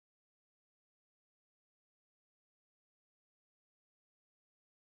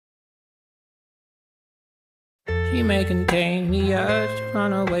She may contain the urge to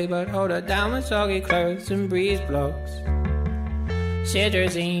run away, but hold her down with soggy clothes and breezeblocks.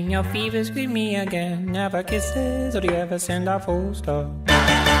 Cetirizine, your fever, scream me again. Never kisses, or do you ever send a full stop?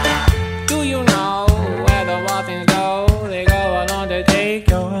 Do you know where the wild things go? They go along to take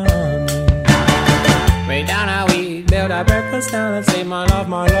your honey. Way down how we build our breakfast down and say my love,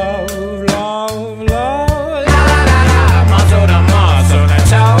 love, love. La la la la, muscle to muscle, to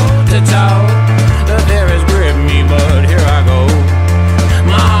toe to toe. The fears grip me, but here I go.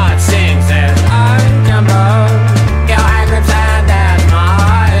 My heart sings as I jump up. Your hand grips and as my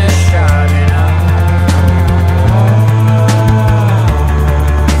heart is shutting up.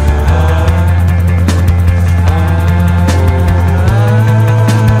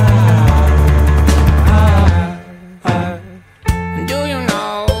 Do you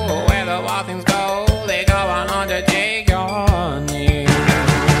know where the wild things go? They go on to take your honey.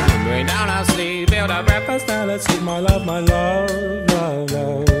 Bring down our sleep, build a breakfast, now let's eat my love, love,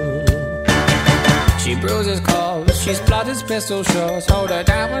 love. She bruises calls, she splutters pistol shots. Hold her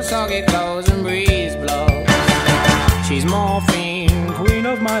down with soggy clothes and breeze blows. She's morphine, queen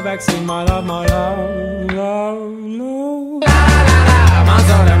of my vaccine, my love, love, love. La la la la,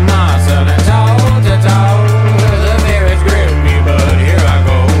 muscle to muscle and toe to toe. The fear is grip me, but here I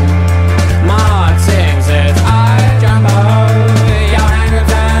go. My heart sings as I jump up. Your hand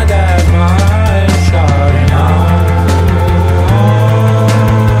grips and as my heart is shutting up.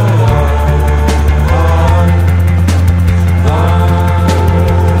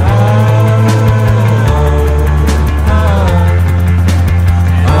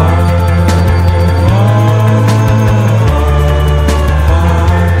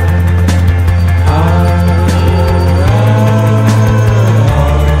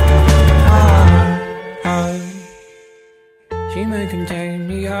 She may contain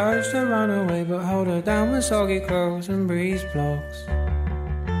the urge to run away, but hold her down with soggy clothes and breezeblocks.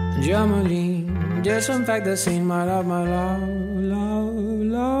 Germaline, disinfect the scene, my love, love,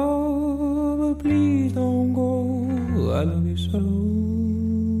 love. But please don't go, I love you so,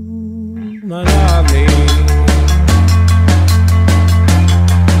 my lovely.